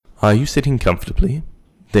Are you sitting comfortably?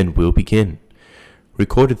 Then we'll begin.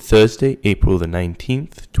 Recorded Thursday, April the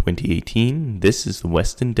 19th, 2018, this is the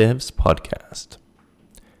Western Devs Podcast.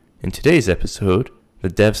 In today's episode, the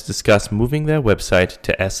devs discuss moving their website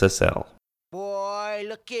to SSL. Boy,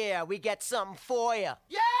 look here, we got something for you.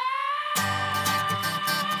 Yeah!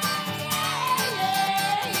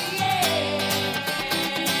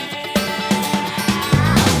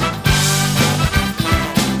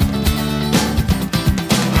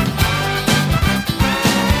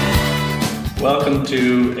 Welcome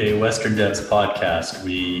to a Western Devs Podcast.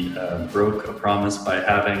 We broke a promise by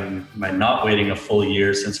not waiting a full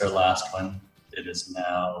year since our last one. It is now,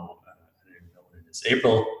 I don't even know what it is,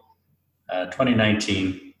 April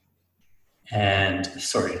 2019,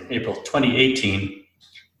 April 2018.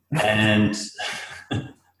 And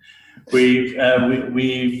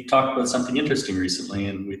we've talked about something interesting recently,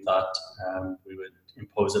 and we thought we would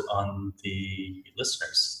impose it on the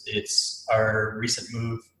listeners. It's our recent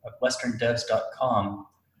move of westerndevs.com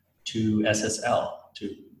to SSL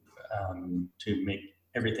to make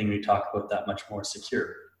everything we talk about that much more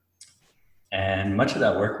secure. And much of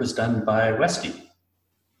that work was done by Westy.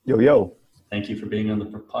 Yo. Thank you for being on the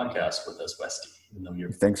podcast with us, Westy.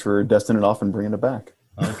 Thanks for dusting it off and bringing it back.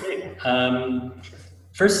 Okay.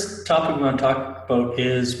 First topic we want to talk about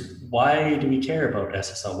is, why do we care about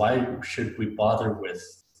SSL? Why should we bother with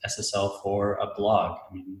SSL for a blog?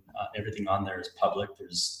 I mean, everything on there is public.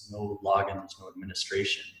 There's no login, there's no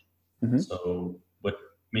administration. Mm-hmm. So what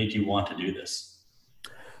made you want to do this?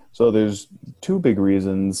 So there's two big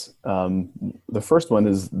reasons. The first one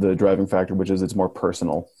is the driving factor, which is it's more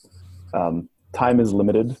personal. Time is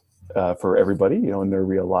limited for everybody, in their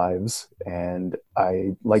real lives. And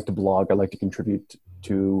I like to blog. I like to contribute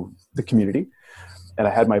to the community. And I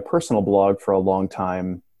had my personal blog for a long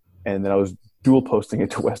time. And then I was dual posting it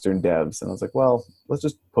to Western Devs. And I was like, well, let's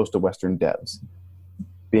just post to Western Devs.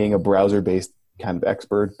 Being a browser-based kind of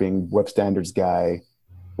expert, being web standards guy,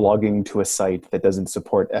 blogging to a site that doesn't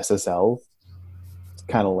support SSL, it's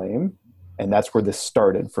kind of lame. And that's where this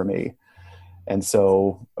started for me. And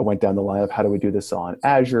so I went down the line of, how do we do this on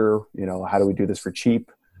Azure? How do we do this for cheap?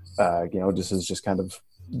 This is just kind of,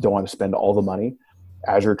 don't want to spend all the money.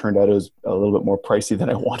 Azure turned out it was a little bit more pricey than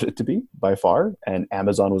I wanted it to be by far. And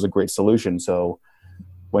Amazon was a great solution. So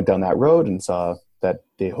went down that road and saw that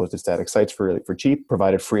they hosted static sites for cheap,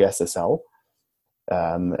 provided free SSL.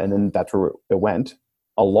 And then that's where it went.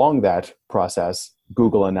 Along that process,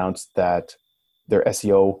 Google announced that their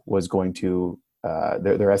SEO was going to,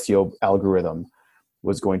 their SEO algorithm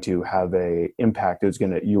was going to have a impact. It was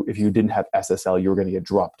going to, if you didn't have SSL, you were going to get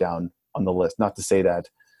dropped down on the list. Not to say that,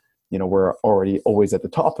 we're already always at the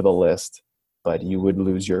top of the list, but you would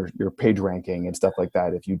lose your page ranking and stuff like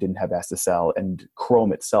that if you didn't have SSL. And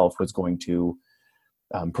Chrome itself was going to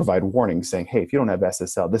provide warnings saying, hey, if you don't have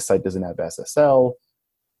SSL, this site doesn't have SSL,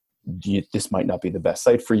 this might not be the best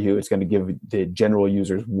site for you. It's going to give the general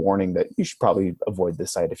users warning that you should probably avoid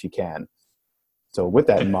this site if you can. So with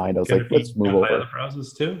that in mind, I was like, let's move over. Other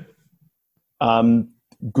browsers too?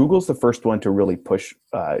 Google's the first one to really push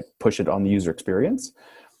it on the user experience.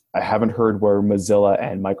 I haven't heard where Mozilla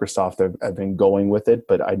and Microsoft have been going with it,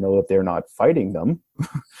 but I know that they're not fighting them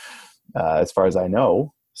as far as I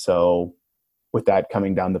know. So with that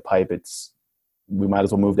coming down the pipe, we might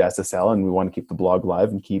as well move to SSL, and we want to keep the blog live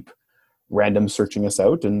and keep random searching us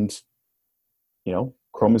out. And,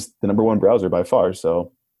 Chrome is the number one browser by far.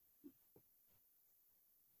 So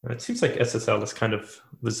it seems like SSL is kind of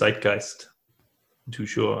the zeitgeist du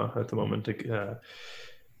jour at the moment.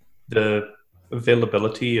 The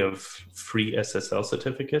availability of free SSL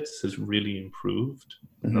certificates has really improved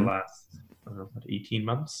in the last 18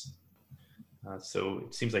 months. So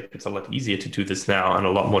it seems like it's a lot easier to do this now and a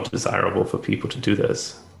lot more desirable for people to do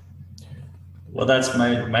this. Well, that's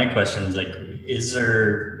my question is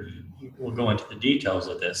we'll go into the details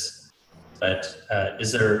of this, but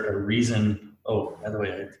is there a reason? Oh, by the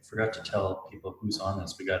way, I forgot to tell people who's on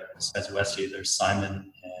this. We got, besides Westy, there's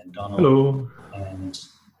Simon and Donald. Hello.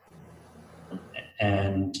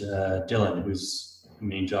 And Dylan, whose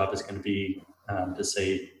main job is going to be to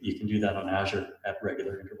say you can do that on Azure at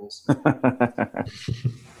regular intervals.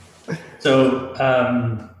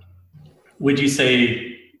 So would you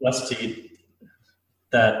say, Westy,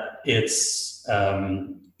 that it's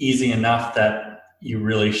easy enough that you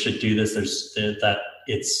really should do this? That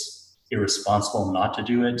it's irresponsible not to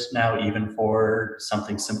do it now, even for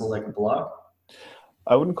something simple like a blog?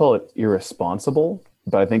 I wouldn't call it irresponsible,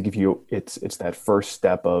 but I think it's that first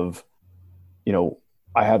step of,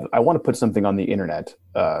 I want to put something on the internet,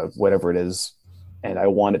 whatever it is, and I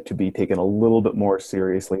want it to be taken a little bit more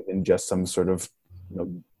seriously than just some sort of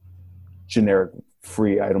generic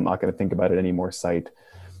free, I'm not going to think about it anymore site.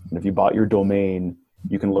 And if you bought your domain,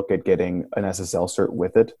 you can look at getting an SSL cert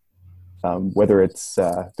with it, whether it's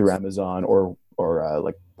through Amazon or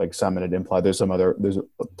like Simon had implied. There's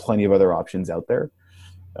plenty of other options out there.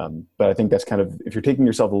 But I think that's kind of, if you're taking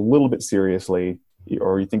yourself a little bit seriously,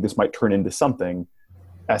 or you think this might turn into something,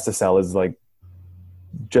 SSL is like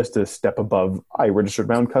just a step above I registered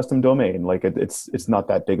my own custom domain. Like it's not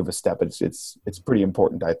that big of a step. It's pretty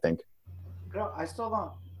important, I think. I still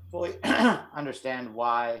don't fully understand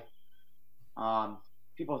why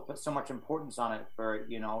people put so much importance on it for,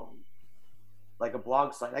 like a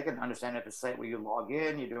blog site. I can understand if it's a site where you log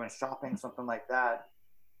in, you're doing shopping, something like that.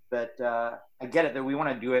 But I get it that we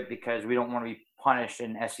want to do it because we don't want to be punished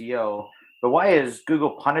in SEO. But why is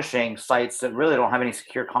Google punishing sites that really don't have any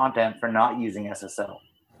secure content for not using SSL?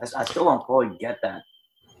 I still don't fully get that.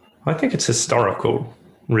 I think it's historical,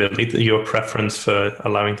 really, your preference for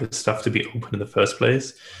allowing this stuff to be open in the first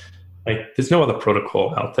place. Like, there's no other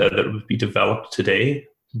protocol out there that would be developed today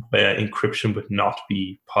where encryption would not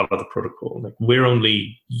be part of the protocol. Like, we're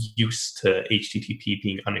only used to HTTP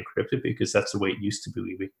being unencrypted because that's the way it used to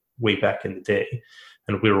be way back in the day,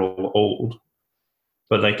 and we're all old.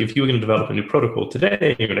 But like, if you were going to develop a new protocol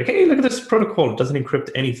today, you're like, hey, look at this protocol. It doesn't encrypt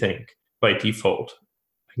anything by default.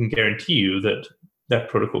 I can guarantee you that that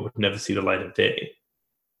protocol would never see the light of day.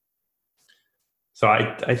 So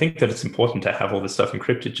I think that it's important to have all this stuff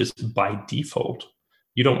encrypted just by default.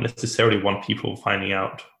 You don't necessarily want people finding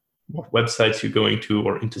out what websites you're going to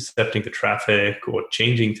or intercepting the traffic or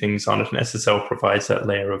changing things on it. And SSL provides that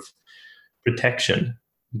layer of protection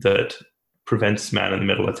that prevents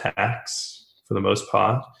man-in-the-middle attacks for the most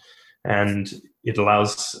part. And it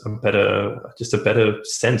allows a better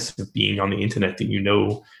sense of being on the internet, that you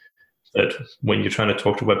know that when you're trying to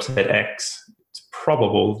talk to website X, it's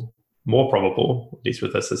more probable, at least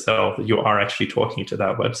with SSL, that you are actually talking to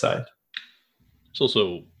that website. It's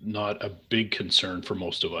also not a big concern for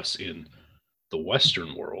most of us in the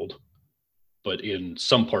Western world, but in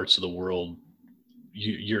some parts of the world,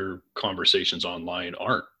 your conversations online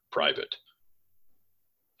aren't private.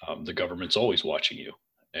 The government's always watching you,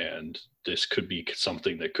 and this could be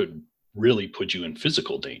something that could really put you in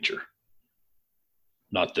physical danger.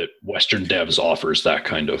 Not that Western devs offers that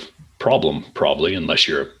kind of problem, probably, unless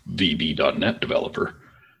you're a VB.NET developer.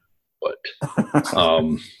 But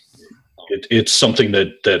it's something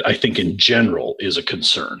that I think in general is a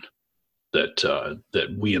concern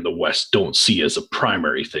that we in the West don't see as a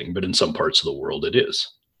primary thing, but in some parts of the world it is.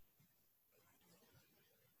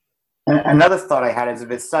 And another thought I had is, if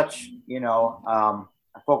it's such,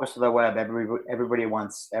 a focus of the web, everybody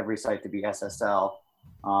wants every site to be SSL.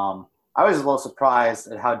 I was a little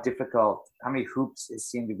surprised at how many hoops it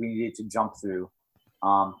seemed we needed to jump through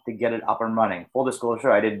to get it up and running. Full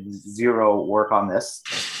disclosure, I did zero work on this.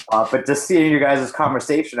 But just seeing your guys'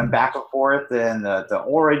 conversation and back and forth and the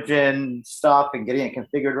origin stuff and getting it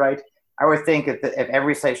configured right, I would think if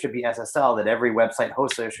every site should be SSL, that every website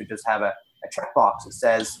hoster should just have a checkbox that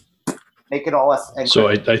says, make it all encrypted. So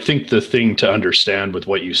I think the thing to understand with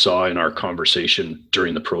what you saw in our conversation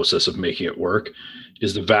during the process of making it work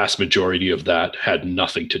is the vast majority of that had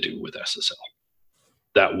nothing to do with SSL.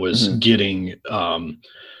 That was getting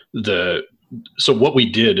so what we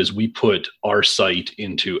did is we put our site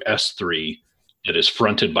into S3 that is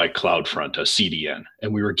fronted by CloudFront, a CDN,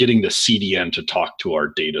 and we were getting the CDN to talk to our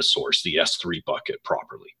data source, the S3 bucket,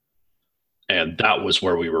 properly. And that was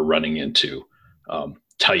where we were running into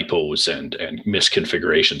typos and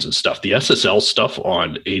misconfigurations and stuff. The SSL stuff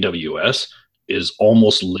on AWS is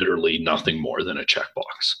almost literally nothing more than a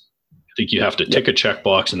checkbox. I think you have to tick a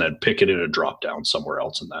checkbox and then pick it in a drop down somewhere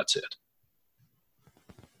else, and that's it.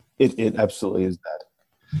 It absolutely is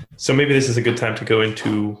that. So maybe this is a good time to go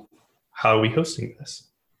into, how are we hosting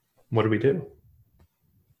this? What do we do?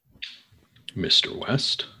 Mr.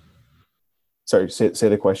 West? Sorry, say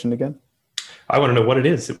the question again. I want to know what it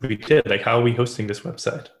is that we did. Like, how are we hosting this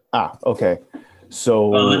website? Okay. So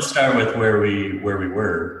let's start with where we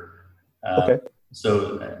were. Okay.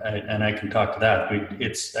 So, I can talk to that.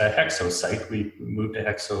 It's a Hexo site. We moved to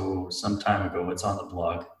Hexo some time ago. It's on the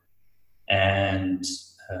blog. And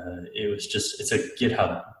it's a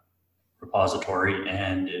GitHub repository,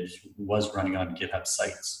 and it was running on GitHub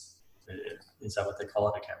sites. Is that what they call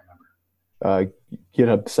it? I can't remember.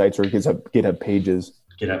 GitHub sites or GitHub pages.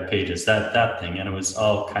 GitHub pages, that thing. And it was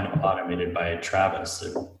all kind of automated by Travis.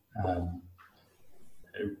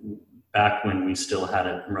 Back when we still had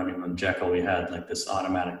it running on Jekyll, we had like this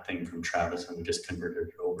automatic thing from Travis, and we just converted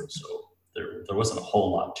it over. So there wasn't a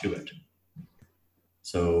whole lot to it.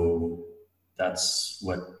 So that's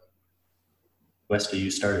what Westy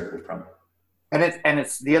you started from. And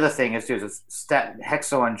it's the other thing is too is it's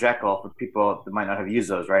Hexo and Jekyll for people that might not have used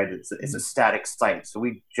those, right? It's a static site, so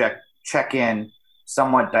we check in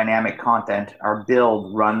somewhat dynamic content. Our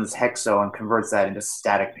build runs Hexo and converts that into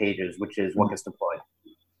static pages, which is what gets deployed.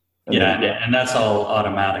 And that's all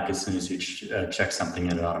automatic. As soon as you check something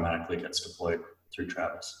in, it automatically gets deployed through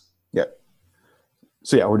Travis. Yeah.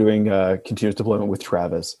 So yeah, we're doing continuous deployment with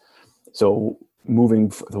Travis. So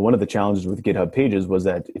one of the challenges with GitHub Pages was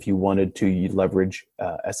that if you wanted to leverage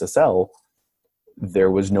SSL, there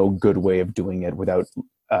was no good way of doing it without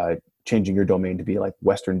changing your domain to be like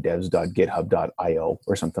westerndevs.github.io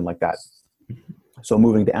or something like that. So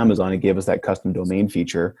moving to Amazon, it gave us that custom domain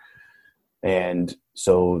feature. And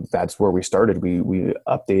so that's where we started. We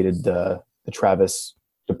updated the Travis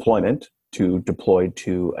deployment to deploy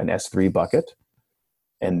to an S3 bucket.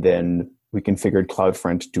 And then we configured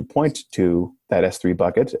CloudFront to point to that S3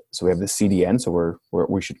 bucket. So we have the CDN, so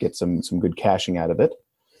we should get some good caching out of it.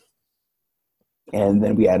 And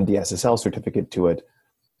then we added the SSL certificate to it.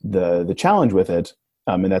 The challenge with it,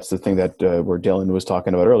 and that's the thing that where Dylan was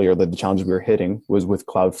talking about earlier, that the challenge we were hitting was with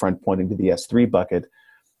CloudFront pointing to the S3 bucket,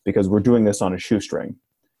 because we're doing this on a shoestring.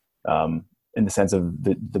 In the sense of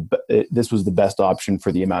this was the best option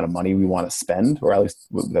for the amount of money we want to spend, or at least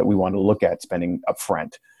that we want to look at spending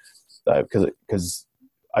upfront. Because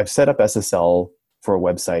I've set up SSL for a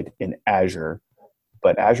website in Azure,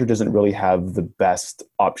 but Azure doesn't really have the best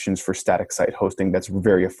options for static site hosting that's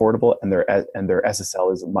very affordable, and their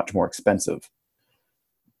SSL is much more expensive.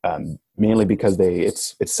 Mainly because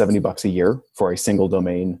it's $70 a year for a single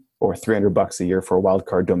domain, or $300 a year for a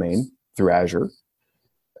wildcard domain through Azure.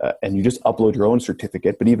 And you just upload your own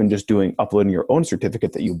certificate, but even just uploading your own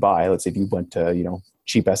certificate that you buy, let's say if you went to,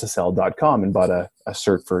 cheapssl.com and bought a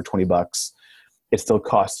cert for $20, it still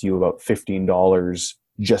costs you about $15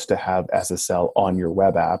 just to have SSL on your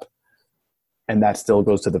web app. And that still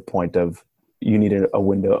goes to the point of you need a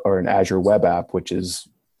window or an Azure web app, which is,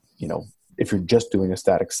 if you're just doing a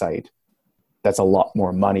static site, that's a lot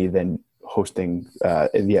more money than hosting the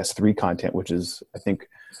S3 content, which is, I think,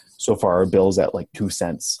 so far our bill's at like 2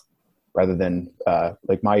 cents, rather than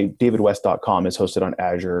like my davidwest.com is hosted on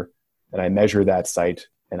Azure, and I measure that site,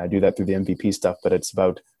 and I do that through the MVP stuff, but it's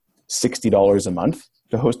about $60 a month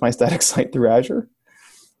to host my static site through Azure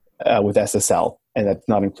with SSL. And that's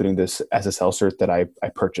not including this SSL cert that I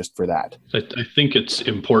purchased for that. I think it's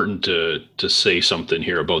important to say something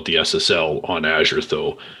here about the SSL on Azure,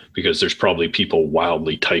 though, because there's probably people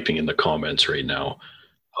wildly typing in the comments right now.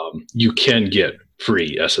 You can get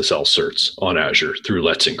free SSL certs on Azure through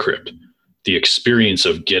Let's Encrypt. The experience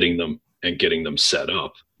of getting them and getting them set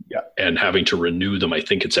up and having to renew them, I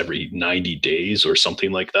think it's every 90 days or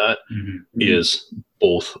something like that, is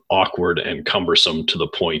both awkward and cumbersome to the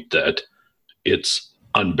point that it's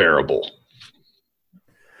unbearable.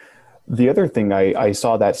 The other thing I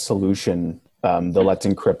saw that solution, the Let's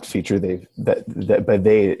Encrypt feature,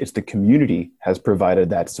 it's the community has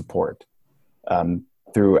provided that support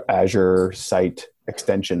through Azure Site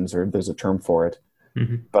Extensions, or there's a term for it.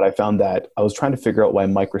 But I found that I was trying to figure out why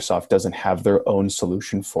Microsoft doesn't have their own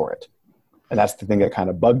solution for it. And that's the thing that kind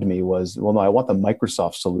of bugged me was, well, no, I want the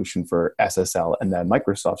Microsoft solution for SSL. And that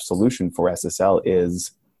Microsoft solution for SSL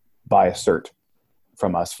is buy a cert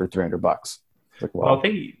from us for $300. Like, well,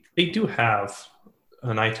 they do have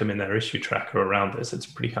an item in their issue tracker around this. It's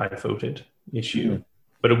a pretty high voted issue.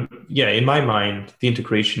 But in my mind, the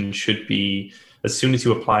integration should be, as soon as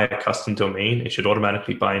you apply a custom domain, it should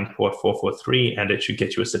automatically bind port 443, and it should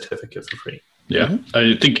get you a certificate for free. Yeah,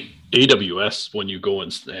 I think AWS, when you go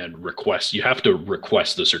and request, you have to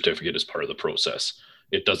request the certificate as part of the process.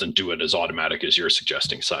 It doesn't do it as automatic as you're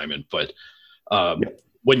suggesting, Simon. But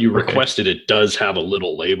when you request it, it does have a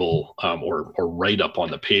little label or write-up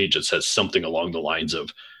on the page that says something along the lines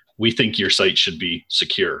of, we think your site should be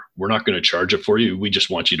secure. We're not going to charge it for you. We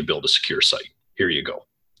just want you to build a secure site. Here you go.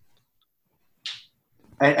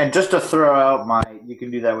 And just to throw out you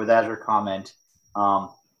can do that with Azure comment.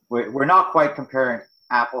 We're not quite comparing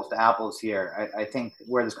apples to apples here. I think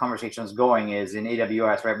where this conversation is going is in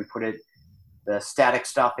AWS, right? We put the static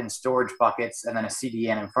stuff in storage buckets and then a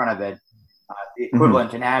CDN in front of it. The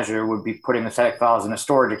equivalent in Azure would be putting the static files in a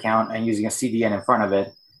storage account and using a CDN in front of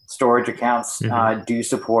it. Storage accounts do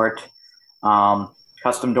support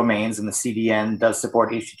custom domains, and the CDN does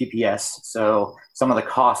support HTTPS. So some of the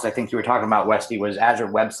costs I think you were talking about, Westy, was Azure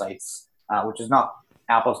websites, which is not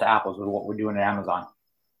apples to apples with what we're doing at Amazon.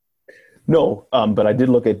 No, but I did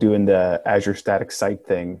look at doing the Azure static site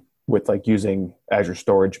thing with like using Azure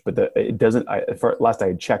storage, but it doesn't. Last I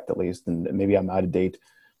had checked, at least, and maybe I'm out of date.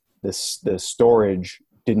 The storage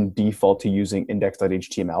didn't default to using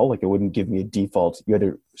index.html. Like it wouldn't give me a default. You had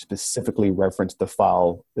to specifically reference the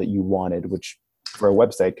file that you wanted, which for a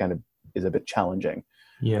website kind of is a bit challenging.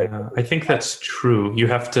 Yeah, right? I think that's true. You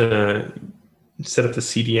have to set up the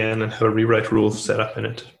CDN and have a rewrite rule set up in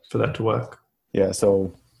it for that to work. Yeah,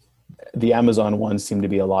 so the Amazon ones seem to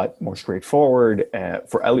be a lot more straightforward.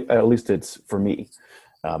 For at least it's for me.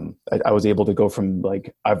 I was able to go from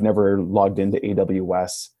like, I've never logged into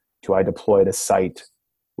AWS to I deployed a site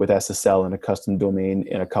with SSL and a custom domain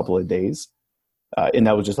in a couple of days. And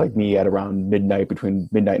that was just like me at around midnight, between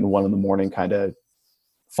midnight and 1 a.m, kind of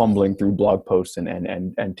fumbling through blog posts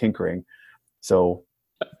and tinkering. So,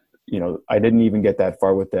 I didn't even get that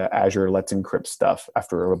far with the Azure Let's Encrypt stuff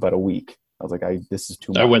after about a week. I was like, this is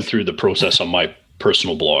too much. I went through the process on my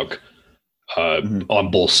personal blog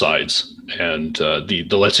on both sides, and the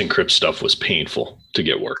Let's Encrypt stuff was painful to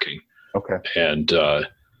get working. Okay.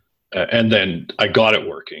 And then I got it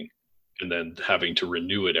working, and then having to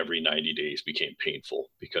renew it every 90 days became painful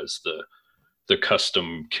because the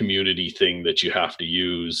custom community thing that you have to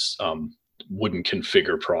use wouldn't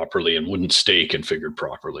configure properly and wouldn't stay configured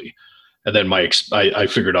properly. And then I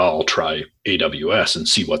figured, I'll try AWS and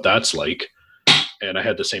see what that's like. And I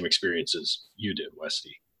had the same experience as you did,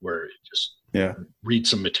 Westy, where it just read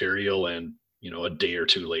some material, and a day or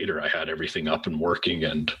two later I had everything up and working,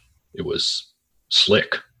 and it was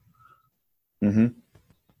slick. Mm-hmm.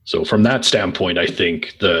 So from that standpoint, I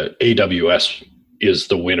think the AWS is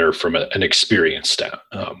the winner from an experience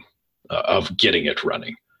of getting it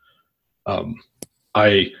running.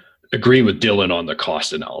 I agree with Dylan on the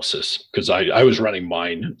cost analysis, because I was running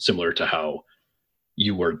mine similar to how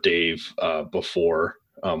you were, Dave, before,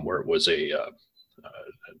 where it was a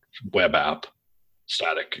web app,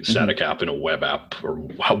 static app in a web app, or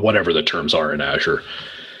whatever the terms are in Azure.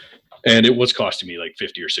 And it was costing me like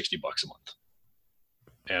 $50 or $60 a month.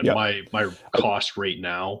 And my cost right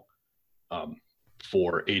now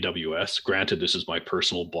for AWS, granted, this is my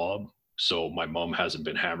personal blob, so my mom hasn't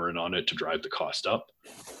been hammering on it to drive the cost up,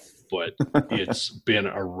 but it's been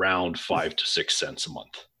around 5 to 6 cents a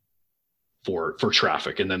month for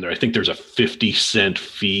traffic. And then I think there's a 50-cent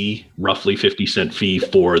fee, roughly 50-cent fee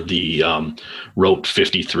for the Route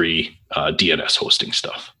 53 DNS hosting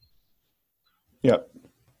stuff. Yep.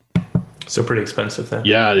 So pretty expensive then.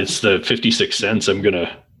 Yeah, it's the 56 cents. I'm going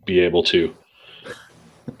to be able to,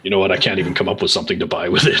 you know what? I can't even come up with something to buy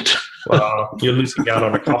with it. Well, you're losing out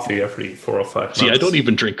on a coffee every 4 or 5 months. See, I don't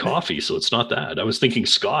even drink coffee, so it's not that. I was thinking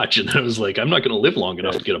scotch, and I was like, I'm not going to live long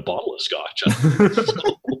enough to get a bottle of scotch.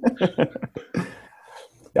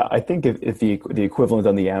 Yeah, I think if the equivalent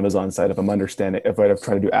on the Amazon side, if I'm understanding, if I'm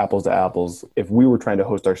trying to do apples to apples, if we were trying to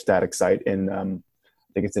host our static site in,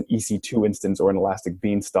 I think it's an EC2 instance or an Elastic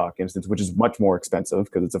Beanstalk instance, which is much more expensive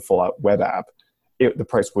because it's a full-out web app, the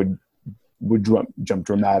price would jump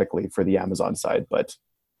dramatically for the Amazon side, but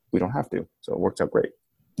we don't have to, so it works out great.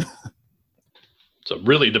 So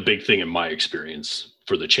really the big thing in my experience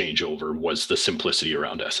for the changeover was the simplicity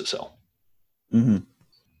around SSL. Mm-hmm.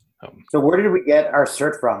 So where did we get our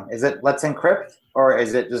cert from? Is it Let's Encrypt, or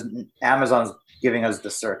is it just Amazon's giving us the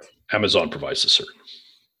cert? Amazon provides the cert.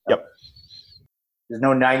 Yep. There's no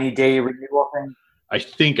 90-day renewal thing? I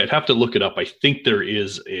think I'd have to look it up. I think there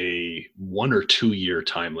is a 1 or 2 year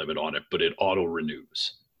time limit on it, but it auto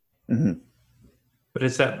renews. Mm-hmm. But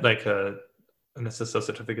is that like an SSL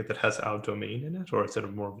certificate that has our domain in it, or is it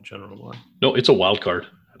more of a general one? No, it's a wildcard.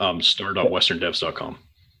 Start.westerndevs.com.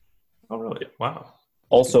 Oh, really? Wow.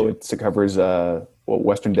 Also, it covers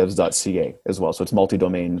westerndevs.ca as well, so it's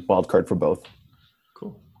multi-domain wildcard for both.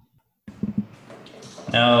 Cool.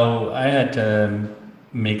 Now, I had to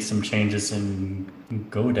make some changes in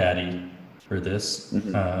GoDaddy for this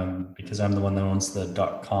because I'm the one that owns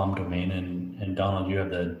the .com domain, and Donald, you have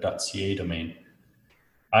the .ca domain.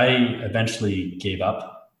 I eventually gave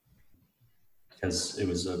up because it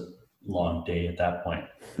was a long day at that point.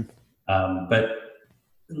 But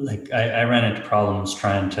like I ran into problems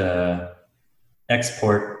trying to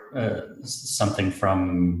export something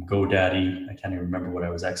from GoDaddy. I can't even remember what I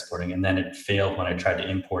was exporting. And then it failed when I tried to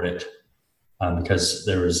import it because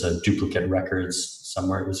there was a duplicate records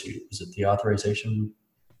somewhere. Was it the authorization?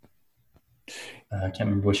 I can't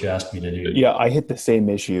remember what you asked me to do. Yeah, I hit the same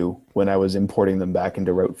issue when I was importing them back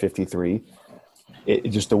into Route 53. It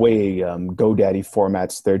just the way GoDaddy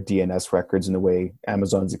formats their DNS records and the way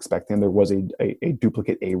Amazon's expecting, there was a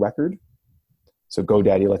duplicate A record. So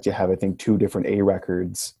GoDaddy lets you have, I think, 2 different A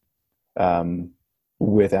records.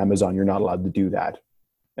 With Amazon, you're not allowed to do that.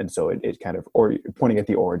 And so it kind of, or pointing at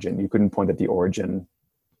the origin, you couldn't point at the origin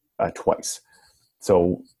twice.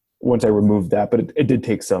 So once I removed that, but it did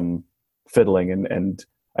take some fiddling, and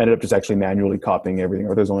I ended up just actually manually copying everything.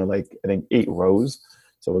 Or there's only like, I think 8 rows.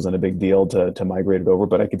 So it wasn't a big deal to migrate it over,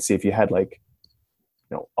 but I could see if you had like,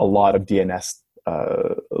 a lot of DNS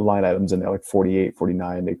line items in there, like 48,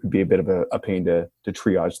 49, it could be a bit of a pain to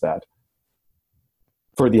triage that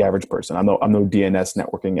for the average person. I'm no DNS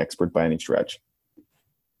networking expert by any stretch.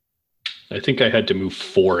 I think I had to move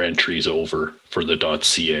 4 entries over for the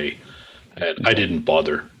 .ca, and I didn't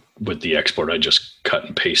bother with the export. I just cut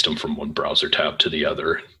and paste them from one browser tab to the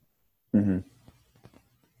other, and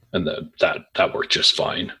that worked just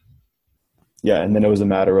fine. Yeah, and then it was a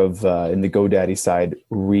matter of in the GoDaddy side,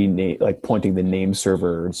 pointing the name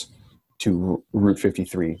servers to Route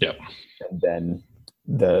 53. Yeah, and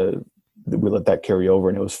then we let that carry over,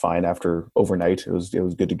 and it was fine after overnight. It was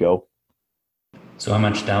good to go. So how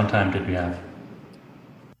much downtime did we have?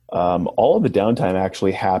 All of the downtime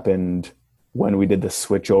actually happened when we did the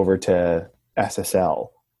switch over to SSL.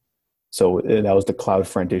 So that was the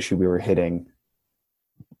CloudFront issue we were hitting.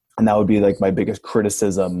 And that would be like my biggest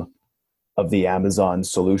criticism of the Amazon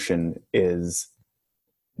solution, is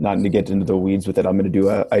not to get into the weeds with it.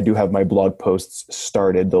 I do have my blog posts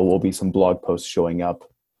started. There will be some blog posts showing up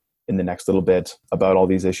in the next little bit about all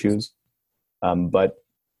these issues. But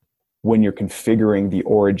when you're configuring the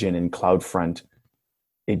origin in CloudFront,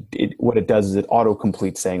 what it does is it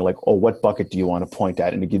auto-completes saying like, oh, what bucket do you want to point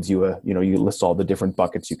at? And it gives you you list all the different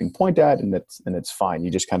buckets you can point at, and it's fine. You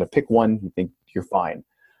just kind of pick one, you think you're fine.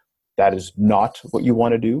 That is not what you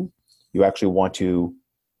want to do. You actually want to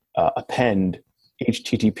append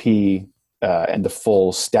HTTP and the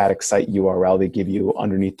full static site URL they give you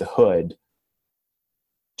underneath the hood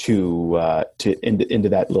into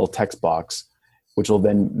that little text box, which will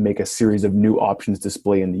then make a series of new options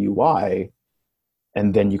display in the UI.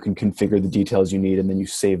 And then you can configure the details you need, and then you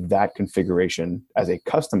save that configuration as a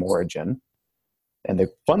custom origin. And the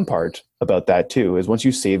fun part about that too is once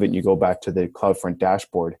you save it and you go back to the CloudFront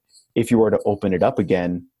dashboard, if you were to open it up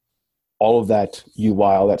again, all of that UI,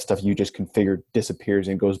 all that stuff you just configured disappears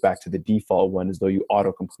and goes back to the default one as though you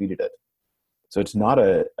auto-completed it. So it's not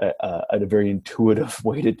a very intuitive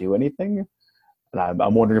way to do anything. And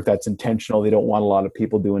I'm wondering if that's intentional. They don't want a lot of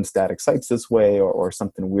people doing static sites this way, or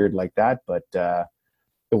something weird like that. But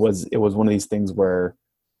it was one of these things where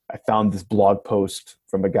I found this blog post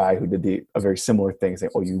from a guy who did a very similar thing,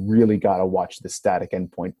 saying, "Oh, you really got to watch the static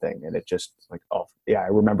endpoint thing." And it just like, oh yeah, I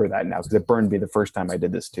remember that now because it burned me the first time I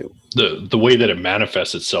did this too. The way that it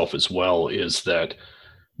manifests itself as well is that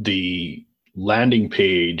the landing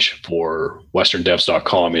page for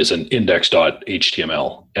westerndevs.com is an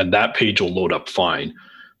index.html, and that page will load up fine.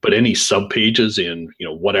 But any sub pages in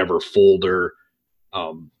whatever folder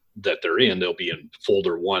that they're in, they'll be in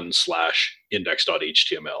folder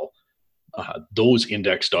 1/index.html. Those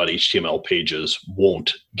index.html pages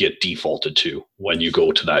won't get defaulted to when you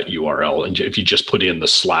go to that URL, and if you just put in the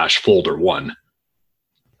 /folder1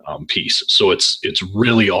 piece. So it's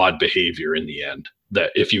really odd behavior in the end,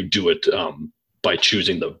 that if you do it by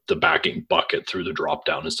choosing the backing bucket through the drop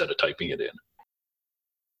down instead of typing it in.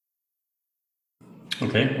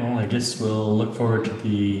 Okay, well, I guess we'll look forward to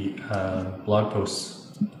the blog posts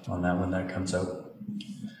on that when that comes out.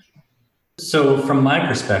 So from my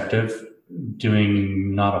perspective,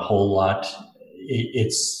 doing not a whole lot,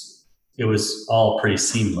 it was all pretty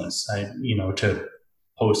seamless. To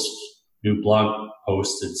post new blog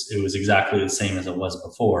posts, it was exactly the same as it was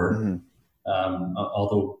before. Mm-hmm.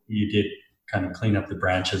 Although you did kind of clean up the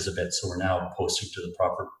branches a bit, so we're now posting to the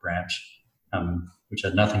proper branch, which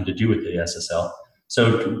had nothing to do with the SSL.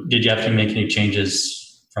 So did you have to make any changes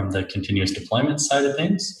from the continuous deployment side of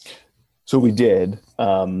things? So we did,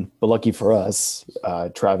 but lucky for us,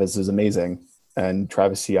 Travis is amazing, and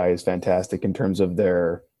Travis CI is fantastic in terms of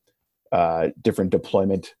their different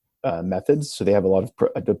deployment methods. So they have a lot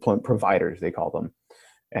of deployment providers, they call them,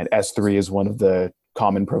 and S3 is one of the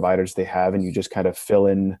common providers they have, and you just kind of fill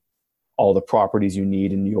in all the properties you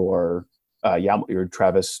need in your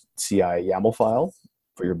Travis CI YAML file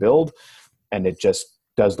for your build, and it just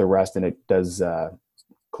does the rest, and it does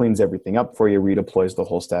cleans everything up for you, redeploys the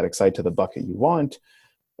whole static site to the bucket you want,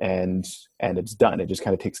 and it's done. It just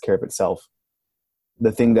kind of takes care of itself.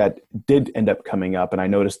 The thing that did end up coming up, and I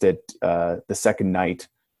noticed it the second night,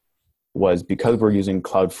 was because we're using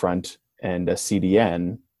CloudFront and a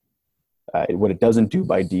CDN, what it doesn't do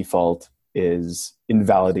by default is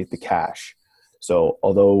invalidate the cache. So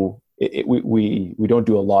although we don't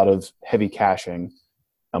do a lot of heavy caching,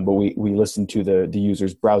 but we listen to the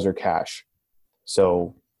user's browser cache.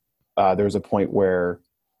 So there was a point where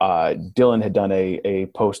Dylan had done a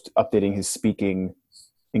post updating his speaking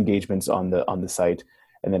engagements on the site,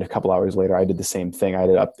 And then a couple hours later, I did the same thing. I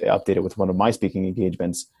did update it with one of my speaking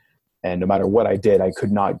engagements. And no matter what I did, I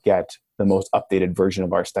could not get the most updated version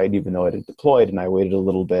of our site, even though it had deployed, and I waited a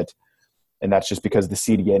little bit. And that's just because the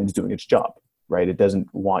CDN is doing its job, right? It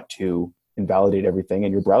doesn't want to invalidate everything,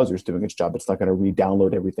 and your browser is doing its job. It's not going to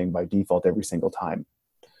re-download everything by default every single time.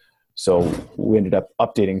 So we ended up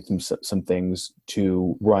updating some things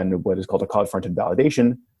to run what is called a CloudFront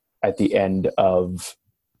invalidation at the end of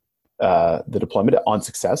the deployment on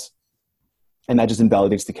success. And that just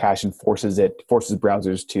invalidates the cache and forces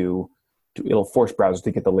browsers it'll force browsers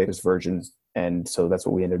to get the latest version. And so that's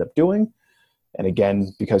what we ended up doing. And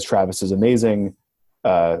again, because Travis is amazing,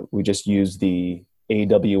 we just use the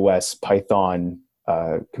AWS Python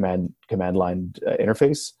command line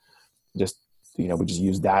interface. We just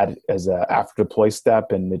use that as a after deploy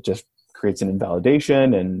step, and it just creates an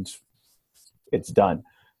invalidation, and it's done.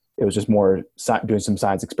 It was just more doing some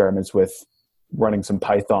science experiments with running some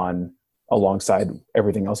Python alongside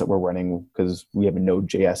everything else that we're running, because we have a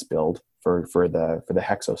Node.js build for the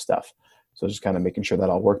Hexo stuff. So just kind of making sure that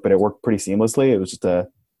all worked, but it worked pretty seamlessly. It was just it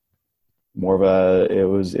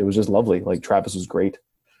was just lovely. Like, Travis was great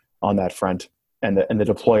on that front, and the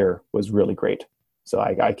deployer was really great. So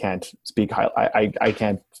I can't speak high. I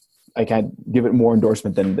can't give it more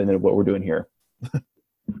endorsement than what we're doing here.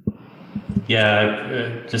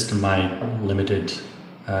 Yeah, just in my limited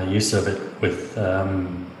use of it with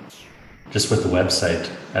just with the website,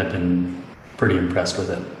 I've been pretty impressed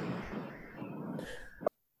with it.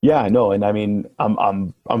 Yeah, no, and I mean,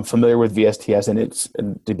 I'm familiar with VSTS,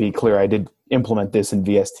 and to be clear, I did implement this in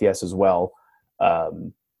VSTS as well.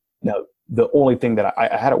 Now, the only thing that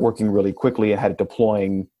I had it working really quickly, I had it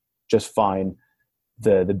deploying just fine.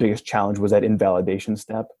 The biggest challenge was that invalidation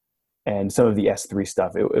step, and some of the S3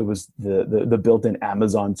 stuff. It was the built-in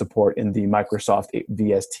Amazon support in the Microsoft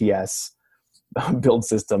VSTS build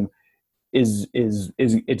system is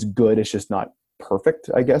it's good. It's just not perfect,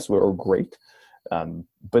 I guess, or great.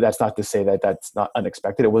 But that's not to say that that's not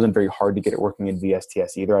unexpected. It wasn't very hard to get it working in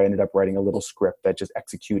VSTS either. I ended up writing a little script that just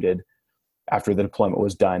executed after the deployment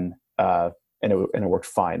was done, and it worked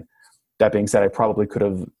fine. That being said, I probably could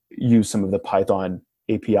have used some of the Python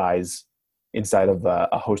APIs inside of a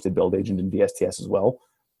hosted build agent in VSTS as well.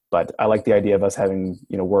 But I like the idea of us having,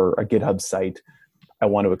 we're a GitHub site. I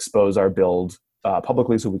want to expose our build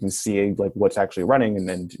publicly so we can see like what's actually running, and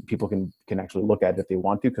then people can actually look at it if they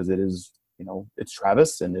want to, because it is, it's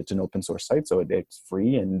Travis and it's an open source site, so it's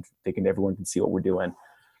free and everyone can see what we're doing.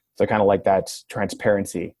 So I kind of like that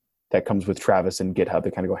transparency that comes with Travis and GitHub. They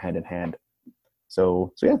kind of go hand in hand.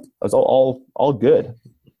 So yeah, it was all good.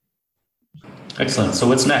 Excellent. So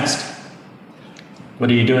what's next? What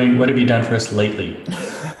are you doing? What have you done for us lately?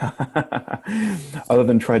 Other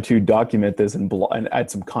than try to document this and add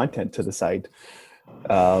some content to the site.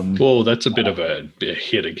 Well, that's a bit of a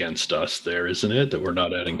hit against us there, isn't it? That we're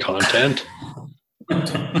not adding content.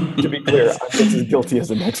 To be clear, I'm just as guilty as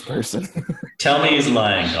the next person. Tell me he's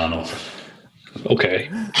lying, Donald. Okay.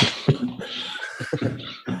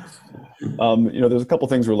 There's a couple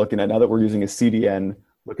things we're looking at now that we're using a CDN,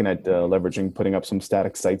 looking at leveraging, putting up some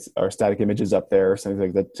static sites or static images up there, something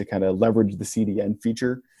like that, to kind of leverage the CDN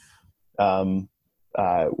feature.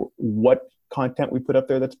 What content we put up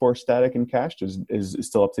there that's more static and cached is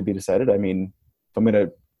still up to be decided. I mean, if I'm going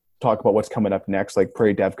to talk about what's coming up next, like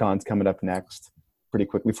Prairie DevCon's coming up next pretty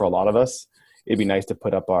quickly for a lot of us. It'd be nice to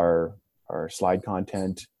put up our slide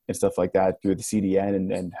content and stuff like that through the CDN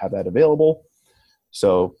and have that available.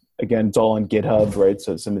 So again, it's all on GitHub, right?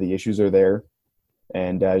 So some of the issues are there,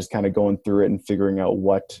 and just kind of going through it and figuring out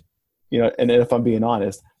what, and if I'm being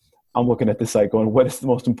honest, I'm looking at the site going, what is the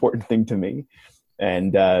most important thing to me?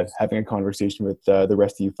 And having a conversation with the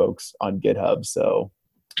rest of you folks on GitHub. So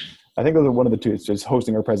I think those are one of the two. It's just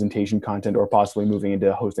hosting our presentation content, or possibly moving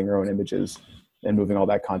into hosting our own images and moving all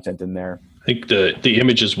that content in there. I think the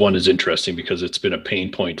images one is interesting because it's been a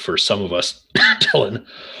pain point for some of us, Dylan,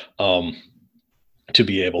 to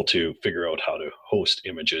be able to figure out how to host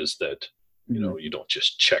images that, you don't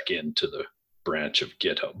just check into the branch of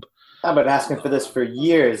GitHub. I've been asking for this for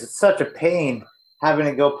years. It's such a pain having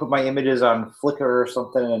to go put my images on Flickr or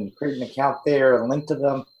something and create an account there and link to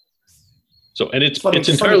them. So, and it's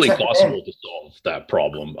entirely possible to solve that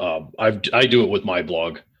problem. I do it with my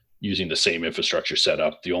blog using the same infrastructure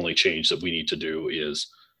setup. The only change that we need to do is,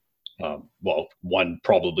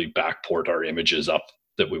 probably backport our images up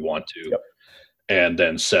that we want to, yep. And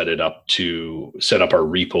then set up our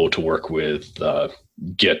repo to work with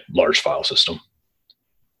Git large file system.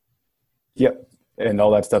 Yep. And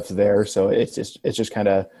all that stuff's there. So it's just kind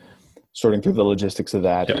of sorting through the logistics of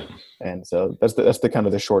that. Yep. And so that's the kind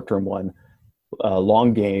of the short-term one.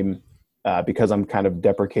 long game, because I'm kind of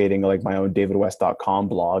deprecating like my own davidwest.com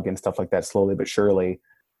blog and stuff like that slowly but surely.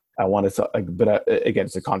 I wanted to, again,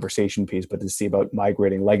 it's a conversation piece, but to see about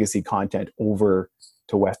migrating legacy content over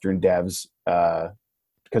to Western devs,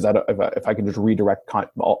 because if I can just redirect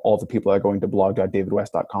all the people that are going to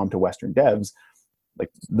blog.davidwest.com to Western devs,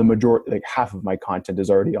 like the majority, like half of my content is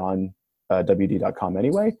already on wd.com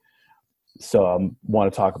anyway. So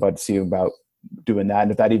want to talk about, see about doing that,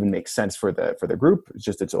 and if that even makes sense for the group.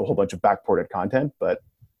 It's a whole bunch of backported content, but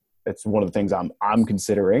it's one of the things I'm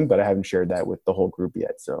considering, but I haven't shared that with the whole group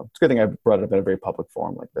yet. So it's a good thing I brought it up in a very public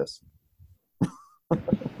forum like this.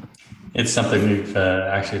 It's something we've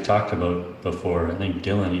actually talked about before. I think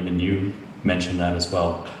Dylan, even you mentioned that as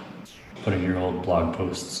well, putting your old blog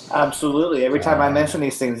posts. Absolutely. Every time I mention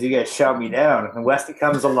these things, you guys shout me down. And Westy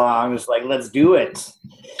comes along, is like, let's do it.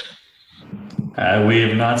 We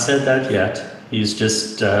have not said that yet. He's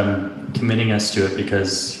just committing us to it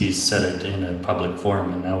because he's said it in a public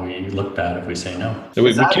forum, and now we look bad if we say no.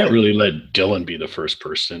 We can't really let Dylan be the first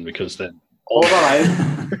person, because then Hold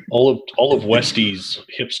on. all of Westy's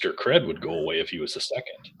hipster cred would go away if he was the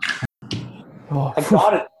second. I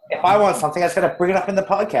got it. If I want something, I just got to bring it up in the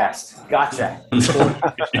podcast. Gotcha.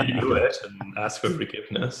 Do it and ask for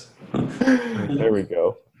forgiveness. There we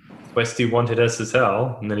go. Westy wanted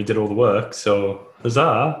SSL, and then he did all the work, so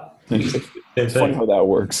huzzah. It's funny how that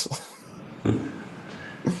works.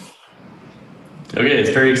 Okay, it's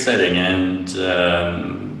very exciting, and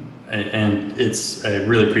it's, I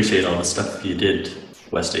really appreciate all the stuff you did,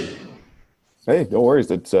 Westy. Hey, no worries.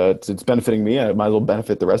 It's benefiting me. I might as well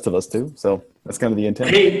benefit the rest of us too. So that's kind of the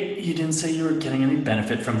intent. Hey, you didn't say you were getting any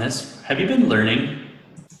benefit from this. Have you been learning?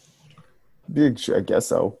 I guess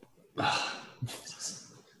so.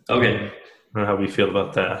 Okay. I don't know how we feel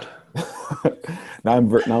about that. Now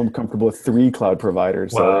I'm comfortable with 3 cloud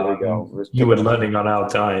providers. So there we go. You were learning on our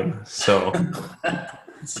time, so I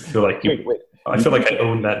feel like I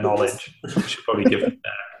own that knowledge. I should probably give it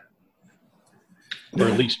back. Or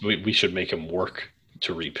at least we should make him work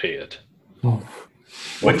to repay it.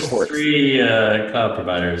 Which 3 cloud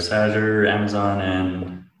providers? Azure, Amazon,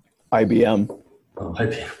 and IBM. Oh,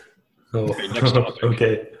 IBM. Oh, Okay, next topic.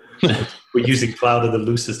 Okay. We're using cloud in the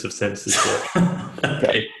loosest of senses here.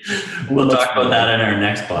 Okay. We'll talk about that in our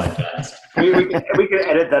next podcast. we can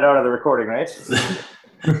edit that out of the recording, right?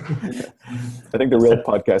 I think the real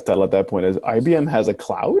podcast title at that point is IBM has a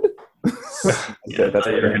cloud? Yeah, I thought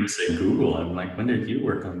you were going to say Google. I'm like, when did you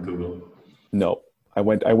work on Google? No, I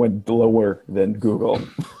went lower than Google.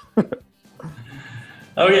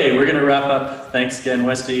 Okay, we're going to wrap up. Thanks again,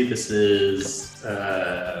 Westy. This is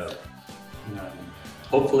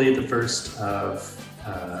hopefully the first of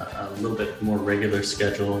a little bit more regular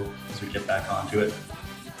schedule as we get back onto it.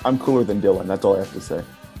 I'm cooler than Dylan. That's all I have to say.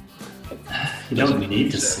 You don't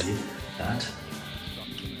need to say that.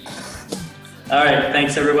 All right,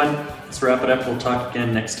 thanks everyone. Let's wrap it up. We'll talk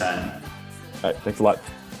again next time. All right, thanks a lot.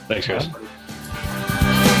 Thanks, guys.